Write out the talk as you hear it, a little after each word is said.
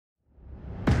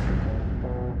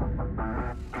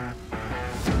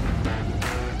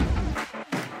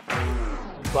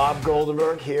Bob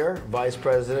Goldenberg here, Vice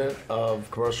President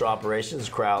of Commercial Operations,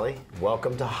 Crowley.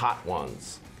 Welcome to Hot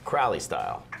Ones, Crowley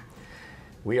Style.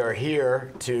 We are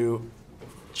here to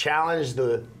challenge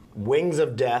the wings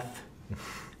of death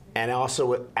and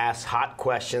also ask hot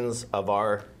questions of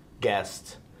our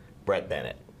guest, Brett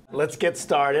Bennett. Let's get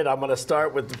started. I'm going to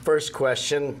start with the first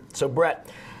question. So, Brett,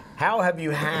 how have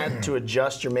you had to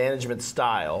adjust your management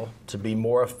style to be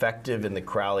more effective in the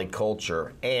Crowley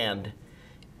culture? And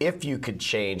if you could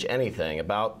change anything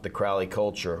about the Crowley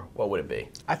culture, what would it be?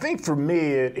 I think for me,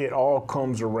 it all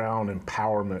comes around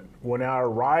empowerment. When I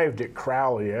arrived at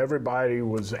Crowley, everybody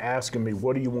was asking me,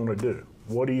 what do you want to do?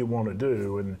 What do you want to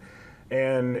do?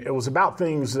 And it was about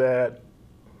things that,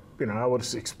 you know, I would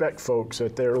expect folks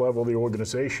at their level of the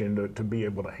organization to be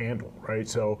able to handle, right?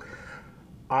 So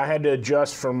I had to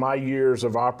adjust from my years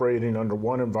of operating under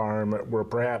one environment where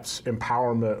perhaps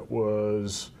empowerment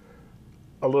was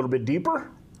a little bit deeper,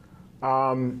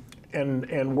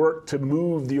 and work to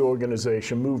move the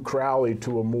organization, move Crowley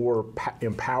to a more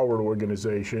empowered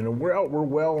organization. And we're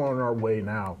well on our way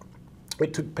now.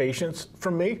 It took patience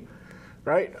from me,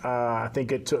 right? I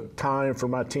think it took time for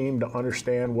my team to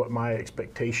understand what my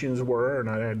expectations were,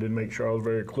 and I had to make sure I was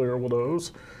very clear with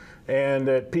those. And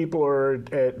that people are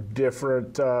at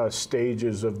different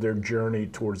stages of their journey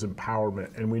towards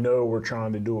empowerment. And we know we're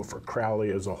trying to do it for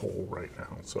Crowley as a whole right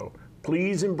now. So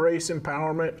please embrace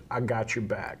empowerment. I got your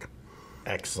back.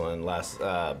 Excellent.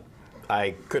 I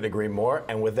couldn't agree more.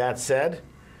 And with that said,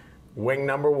 wing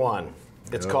number one.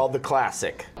 It's called the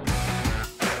Classic.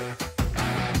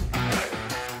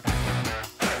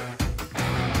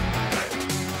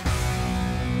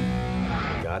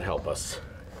 God help us.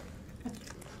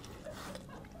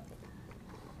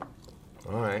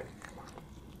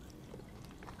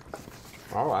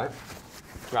 All right.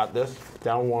 Got this.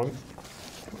 Down one.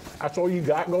 That's all you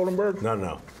got, Goldenberg?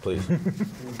 No, please.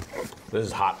 This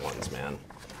is Hot Ones, man.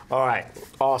 All right.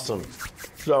 Awesome.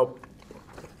 So,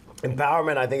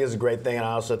 empowerment, I think, is a great thing, and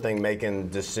I also think making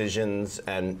decisions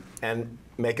and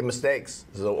making mistakes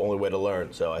is the only way to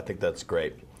learn. So I think that's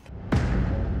great.